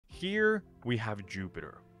here we have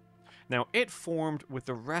Jupiter. Now, it formed with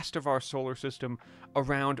the rest of our solar system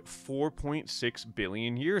around 4.6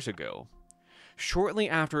 billion years ago. Shortly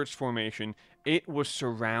after its formation, it was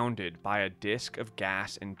surrounded by a disk of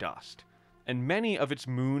gas and dust, and many of its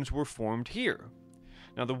moons were formed here.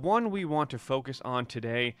 Now, the one we want to focus on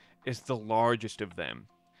today is the largest of them,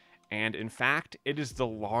 and in fact, it is the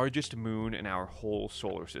largest moon in our whole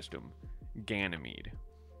solar system, Ganymede.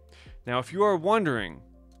 Now, if you are wondering,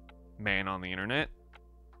 man on the internet,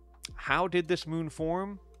 how did this moon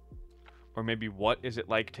form? Or maybe what is it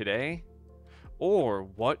like today? Or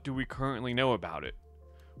what do we currently know about it?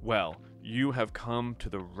 Well, you have come to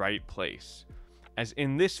the right place, as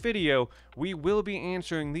in this video, we will be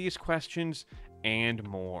answering these questions and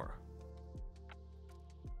more.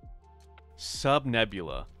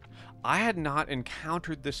 Subnebula. I had not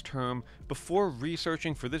encountered this term before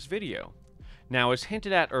researching for this video. Now, as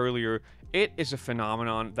hinted at earlier, it is a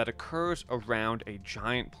phenomenon that occurs around a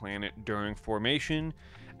giant planet during formation,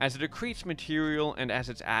 as it accretes material and as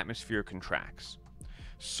its atmosphere contracts.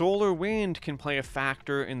 Solar wind can play a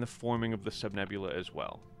factor in the forming of the subnebula as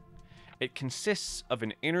well. It consists of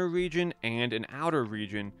an inner region and an outer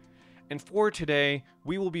region, and for today,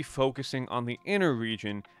 we will be focusing on the inner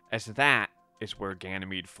region, as that is where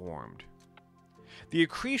Ganymede formed. The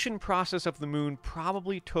accretion process of the moon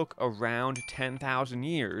probably took around 10,000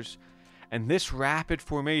 years, and this rapid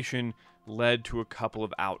formation led to a couple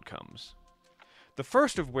of outcomes. The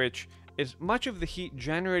first of which is much of the heat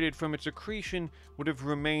generated from its accretion would have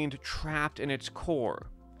remained trapped in its core.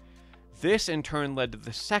 This in turn led to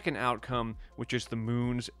the second outcome, which is the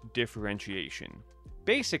moon's differentiation.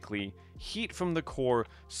 Basically, heat from the core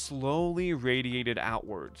slowly radiated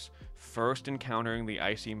outwards, first encountering the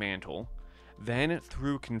icy mantle. Then,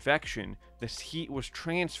 through convection, this heat was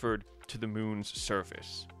transferred to the moon's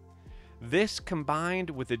surface. This,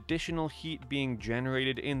 combined with additional heat being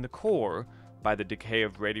generated in the core by the decay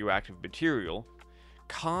of radioactive material,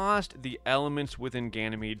 caused the elements within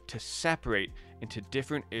Ganymede to separate into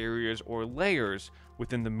different areas or layers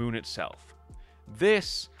within the moon itself.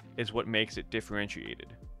 This is what makes it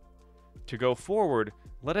differentiated. To go forward,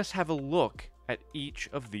 let us have a look at each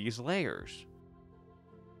of these layers.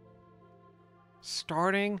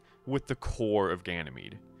 Starting with the core of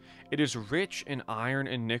Ganymede. It is rich in iron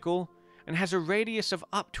and nickel, and has a radius of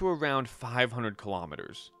up to around 500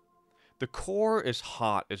 kilometers. The core is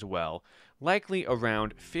hot as well, likely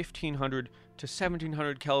around 1500 to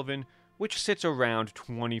 1700 Kelvin, which sits around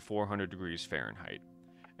 2400 degrees Fahrenheit.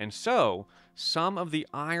 And so, some of the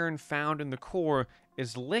iron found in the core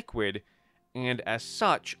is liquid and as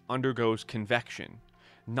such undergoes convection,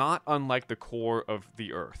 not unlike the core of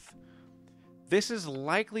the Earth. This is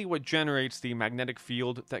likely what generates the magnetic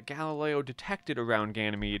field that Galileo detected around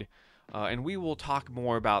Ganymede, and we will talk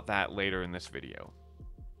more about that later in this video.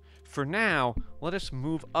 For now, let us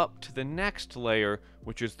move up to the next layer,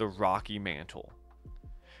 which is the rocky mantle.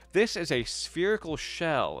 This is a spherical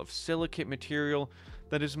shell of silicate material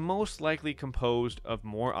that is most likely composed of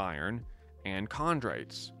more iron and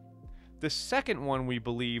chondrites. The second one we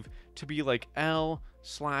believe to be like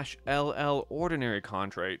L/LL ordinary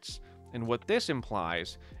chondrites, and what this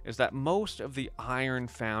implies is that most of the iron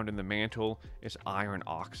found in the mantle is iron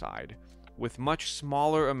oxide, with much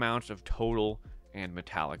smaller amounts of total and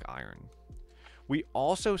metallic iron. We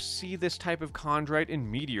also see this type of chondrite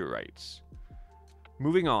in meteorites.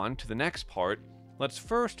 Moving on to the next part, let's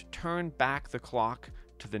first turn back the clock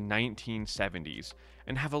to the 1970s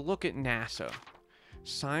and have a look at NASA.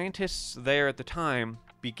 Scientists there at the time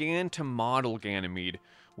began to model Ganymede,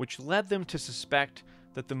 which led them to suspect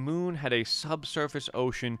that the moon had a subsurface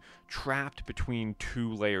ocean trapped between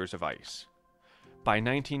two layers of ice. By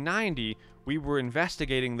 1990, we were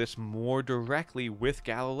investigating this more directly with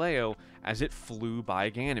Galileo as it flew by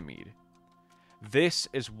Ganymede. This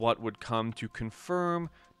is what would come to confirm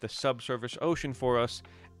the subsurface ocean for us,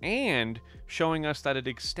 and showing us that it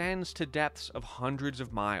extends to depths of hundreds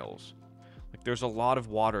of miles. Like, there's a lot of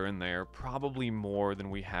water in there, probably more than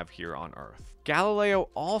we have here on Earth. Galileo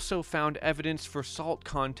also found evidence for salt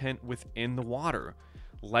content within the water,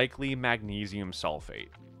 likely magnesium sulfate.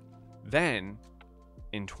 Then,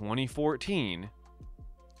 in 2014,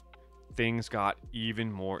 things got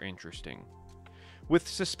even more interesting. With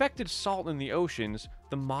suspected salt in the oceans,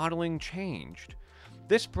 the modeling changed.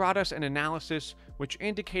 This brought us an analysis which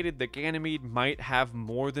indicated that Ganymede might have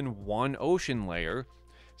more than one ocean layer,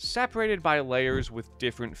 separated by layers with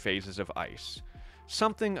different phases of ice.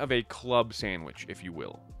 Something of a club sandwich, if you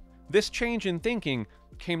will. This change in thinking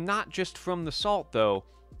came not just from the salt though,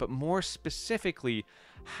 but more specifically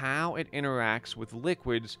how it interacts with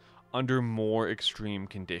liquids under more extreme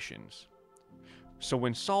conditions. So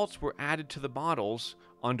when salts were added to the bottles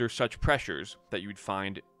under such pressures that you'd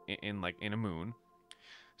find in a moon,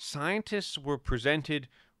 scientists were presented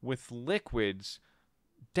with liquids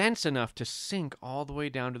dense enough to sink all the way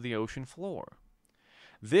down to the ocean floor.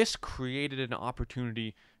 This created an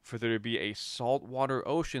opportunity for there to be a saltwater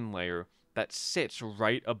ocean layer that sits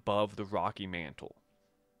right above the rocky mantle.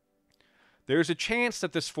 There's a chance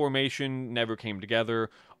that this formation never came together,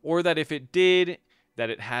 or that if it did, that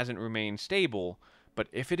it hasn't remained stable, but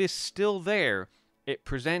if it is still there, it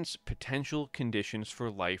presents potential conditions for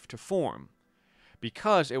life to form,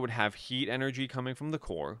 because it would have heat energy coming from the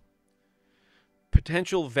core,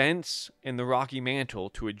 potential vents in the rocky mantle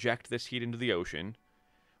to eject this heat into the ocean,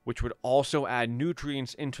 which would also add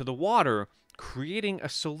nutrients into the water, creating a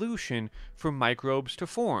solution for microbes to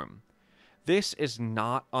form. This is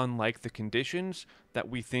not unlike the conditions that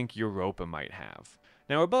we think Europa might have.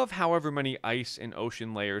 Now, above however many ice and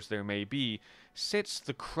ocean layers there may be, sits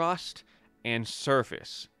the crust and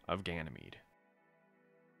surface of Ganymede.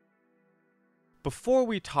 Before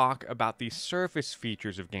we talk about the surface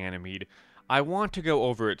features of Ganymede, I want to go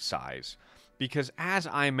over its size, because as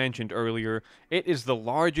I mentioned earlier, it is the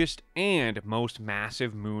largest and most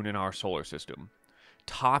massive moon in our solar system,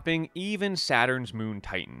 topping even Saturn's moon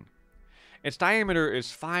Titan. Its diameter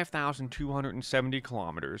is 5,270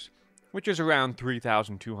 kilometers, which is around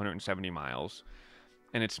 3,270 miles,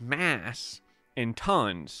 and its mass in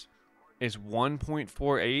tons is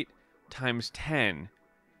 1.48 times 10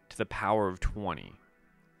 to the power of 20.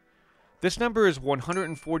 This number is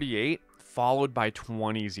 148 followed by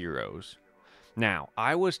 20 zeros. Now,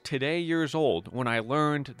 I was today years old when I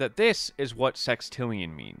learned that this is what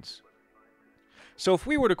sextillion means. So if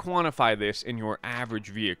we were to quantify this in your average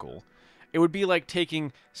vehicle, it would be like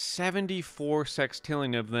taking 74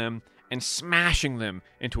 sextillion of them and smashing them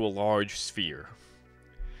into a large sphere.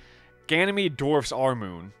 Ganymede dwarfs our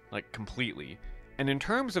moon, completely, and in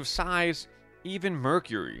terms of size, even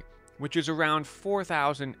Mercury, which is around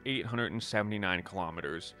 4,879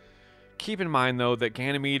 kilometers. Keep in mind, though, that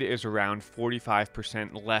Ganymede is around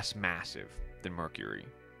 45% less massive than Mercury.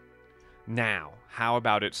 Now, how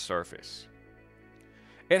about its surface?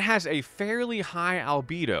 It has a fairly high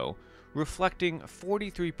albedo, reflecting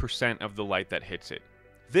 43% of the light that hits it.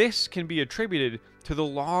 This can be attributed to the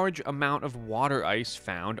large amount of water ice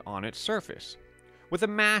found on its surface, with a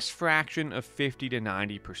mass fraction of 50 to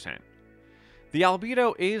 90%. The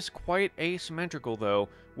albedo is quite asymmetrical, though,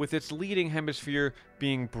 with its leading hemisphere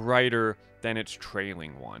being brighter than its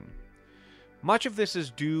trailing one. Much of this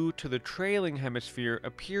is due to the trailing hemisphere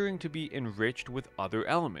appearing to be enriched with other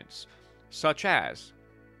elements, such as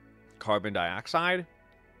carbon dioxide,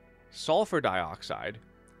 sulfur dioxide,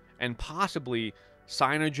 and possibly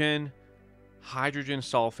cyanogen, hydrogen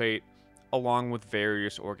sulfate, along with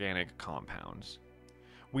various organic compounds.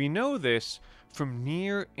 We know this from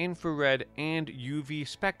near-infrared and UV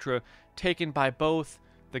spectra taken by both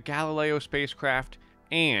the Galileo spacecraft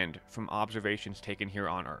and from observations taken here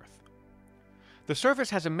on Earth. The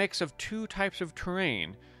surface has a mix of two types of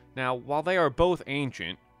terrain. Now, while they are both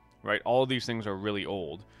ancient, all of these things are really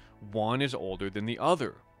old, one is older than the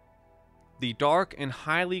other. The dark and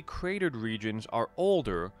highly cratered regions are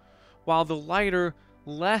older, while the lighter,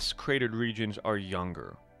 less cratered regions are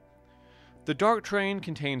younger. The dark terrain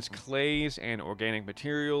contains clays and organic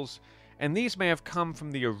materials, and these may have come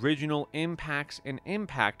from the original impacts and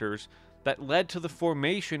impactors that led to the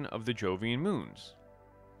formation of the Jovian moons.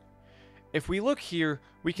 If we look here,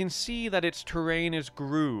 we can see that its terrain is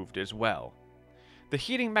grooved as well. The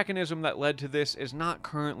heating mechanism that led to this is not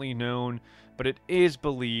currently known, but it is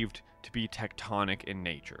believed to be tectonic in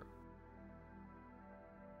nature.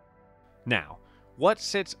 Now, what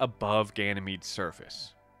sits above Ganymede's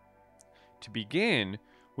surface? To begin,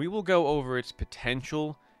 we will go over its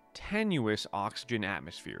potential tenuous oxygen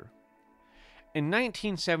atmosphere. In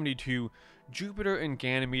 1972, Jupiter and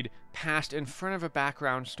Ganymede passed in front of a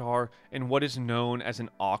background star in what is known as an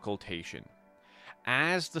occultation.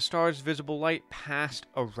 As the star's visible light passed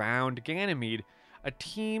around Ganymede, a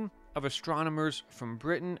team of astronomers from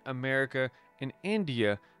Britain, America, and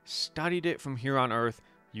India studied it from here on Earth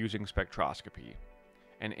using spectroscopy.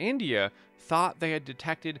 And India thought they had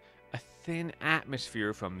detected a thin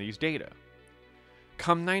atmosphere from these data.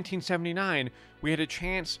 Come 1979, we had a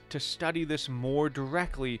chance to study this more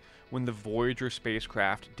directly when the Voyager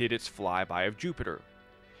spacecraft did its flyby of Jupiter.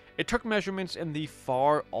 It took measurements in the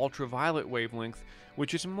far ultraviolet wavelength,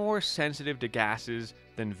 which is more sensitive to gases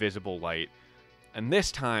than visible light, and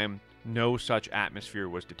this time, no such atmosphere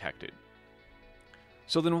was detected.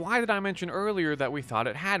 So then why did I mention earlier that we thought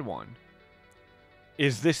it had one?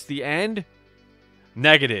 Is this the end?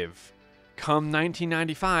 Negative. Come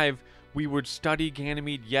 1995, we would study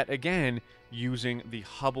Ganymede yet again using the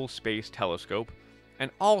Hubble Space Telescope and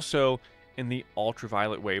also in the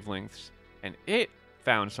ultraviolet wavelengths, and it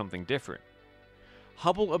found something different.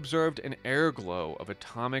 Hubble observed an air glow of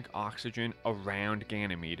atomic oxygen around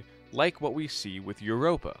Ganymede, like what we see with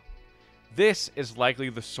Europa. This is likely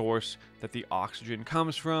the source that the oxygen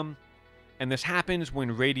comes from, and this happens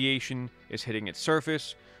when radiation is hitting its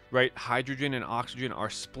surface, right? Hydrogen and oxygen are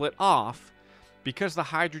split off. Because the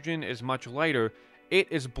hydrogen is much lighter,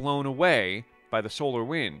 it is blown away by the solar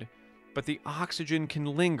wind, but the oxygen can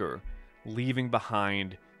linger, leaving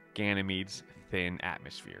behind Ganymede's thin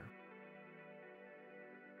atmosphere.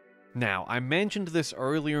 Now, I mentioned this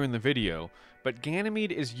earlier in the video, but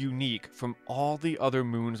Ganymede is unique from all the other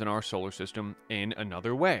moons in our solar system in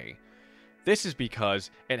another way. This is because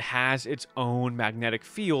it has its own magnetic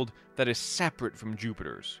field that is separate from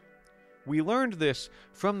Jupiter's. We learned this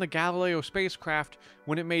from the Galileo spacecraft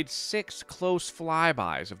when it made 6 close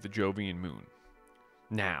flybys of the Jovian moon.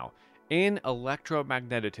 Now, in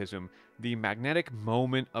electromagnetism, the magnetic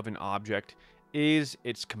moment of an object is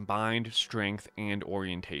its combined strength and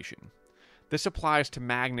orientation. This applies to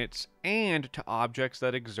magnets and to objects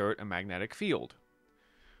that exert a magnetic field.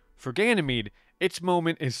 For Ganymede, its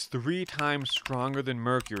moment is 3 times stronger than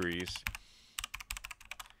Mercury's.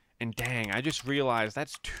 And dang, I just realized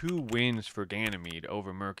that's 2 wins for Ganymede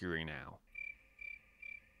over Mercury now.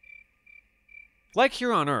 Like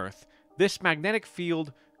here on Earth, this magnetic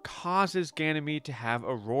field causes Ganymede to have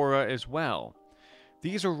aurora as well.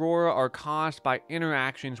 These aurora are caused by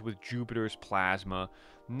interactions with Jupiter's plasma,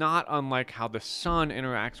 not unlike how the Sun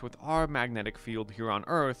interacts with our magnetic field here on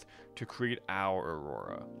Earth to create our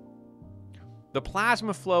aurora. The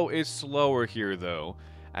plasma flow is slower here though,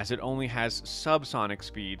 as it only has subsonic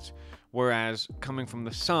speeds, whereas coming from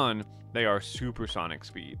the Sun, they are supersonic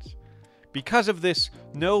speeds. Because of this,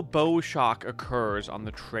 no bow shock occurs on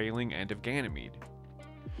the trailing end of Ganymede.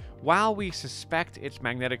 While we suspect its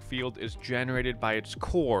magnetic field is generated by its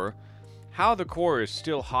core, how the core is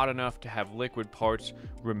still hot enough to have liquid parts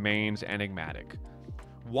remains enigmatic.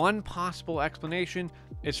 One possible explanation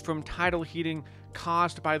is from tidal heating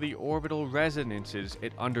caused by the orbital resonances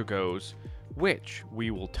it undergoes, which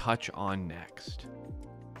we will touch on next.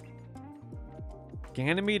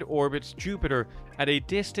 Ganymede orbits Jupiter at a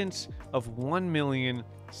distance of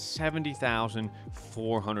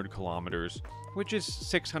 1,070,400 kilometers, which is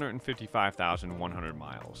 655,100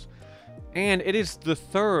 miles. And it is the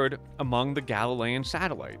third among the Galilean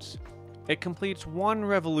satellites. It completes 1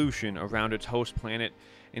 revolution around its host planet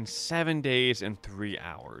in 7 days and 3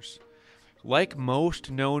 hours. Like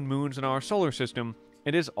most known moons in our solar system,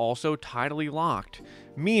 it is also tidally locked,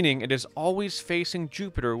 meaning it is always facing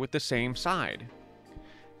Jupiter with the same side.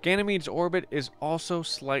 Ganymede's orbit is also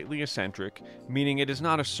slightly eccentric, meaning it is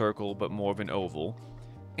not a circle but more of an oval,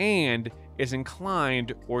 and is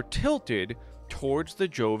inclined or tilted towards the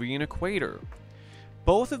Jovian equator.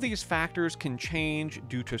 Both of these factors can change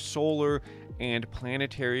due to solar and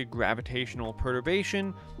planetary gravitational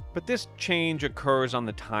perturbation, but this change occurs on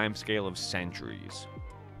the timescale of centuries.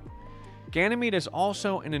 Ganymede is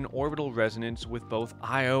also in an orbital resonance with both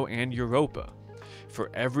Io and Europa. For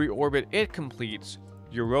every orbit it completes,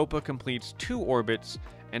 Europa completes 2 orbits,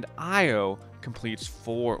 and Io completes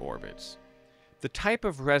 4 orbits. The type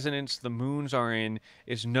of resonance the moons are in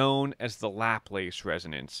is known as the Laplace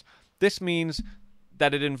resonance. This means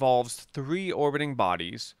that it involves 3 orbiting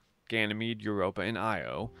bodies, Ganymede, Europa, and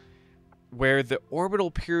Io, where the orbital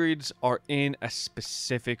periods are in a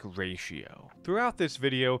specific ratio. Throughout this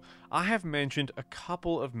video, I have mentioned a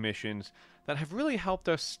couple of missions that have really helped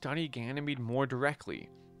us study Ganymede more directly.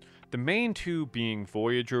 The main 2 being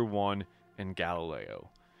Voyager 1 and Galileo.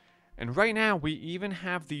 And right now, we even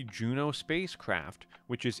have the Juno spacecraft,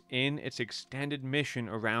 which is in its extended mission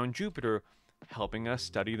around Jupiter, helping us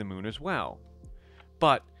study the moon as well.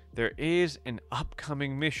 But there is an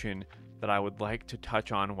upcoming mission that I would like to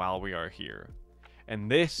touch on while we are here. And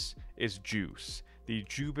this is JUICE, the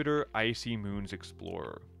Jupiter Icy Moons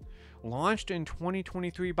Explorer. Launched in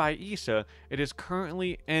 2023 by ESA, it is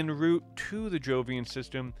currently en route to the Jovian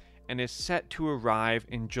system and is set to arrive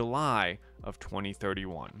in July of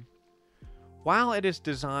 2031. While it is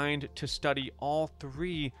designed to study all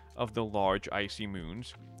 3 of the large icy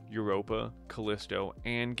moons, Europa, Callisto,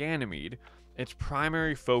 and Ganymede, its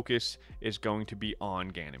primary focus is going to be on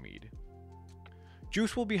Ganymede.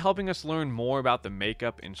 JUICE will be helping us learn more about the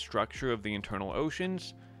makeup and structure of the internal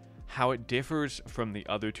oceans, how it differs from the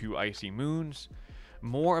other 2 icy moons,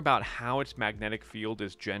 more about how its magnetic field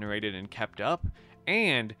is generated and kept up,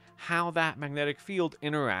 and how that magnetic field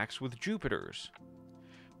interacts with Jupiter's.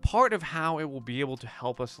 Part of how it will be able to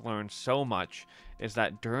help us learn so much is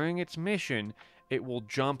that during its mission, it will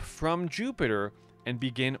jump from Jupiter and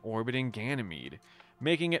begin orbiting Ganymede,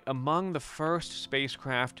 making it among the first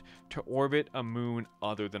spacecraft to orbit a moon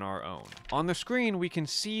other than our own. On the screen, we can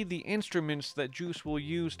see the instruments that Juice will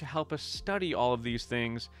use to help us study all of these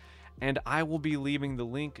things, and I will be leaving the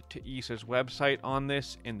link to Issa's website on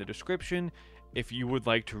this in the description if you would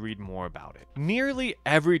like to read more about it. Nearly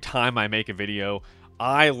every time I make a video,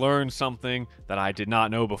 I learn something that I did not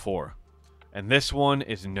know before, and this one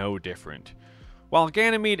is no different. While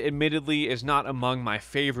Ganymede admittedly is not among my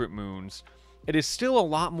favorite moons, it is still a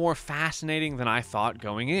lot more fascinating than I thought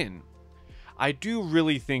going in. I do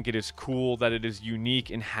really think it is cool that it is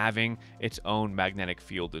unique in having its own magnetic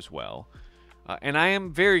field as well. And I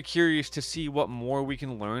am very curious to see what more we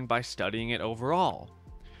can learn by studying it overall.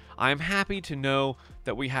 I am happy to know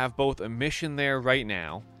that we have both a mission there right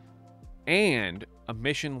now, and a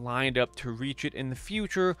mission lined up to reach it in the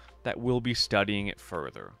future that will be studying it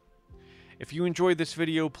further. If you enjoyed this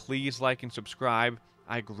video, please like and subscribe.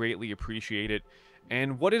 I greatly appreciate it.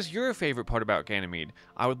 And what is your favorite part about Ganymede?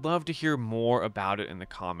 I would love to hear more about it in the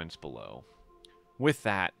comments below. With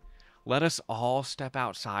that, let us all step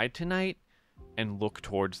outside tonight and look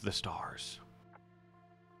towards the stars.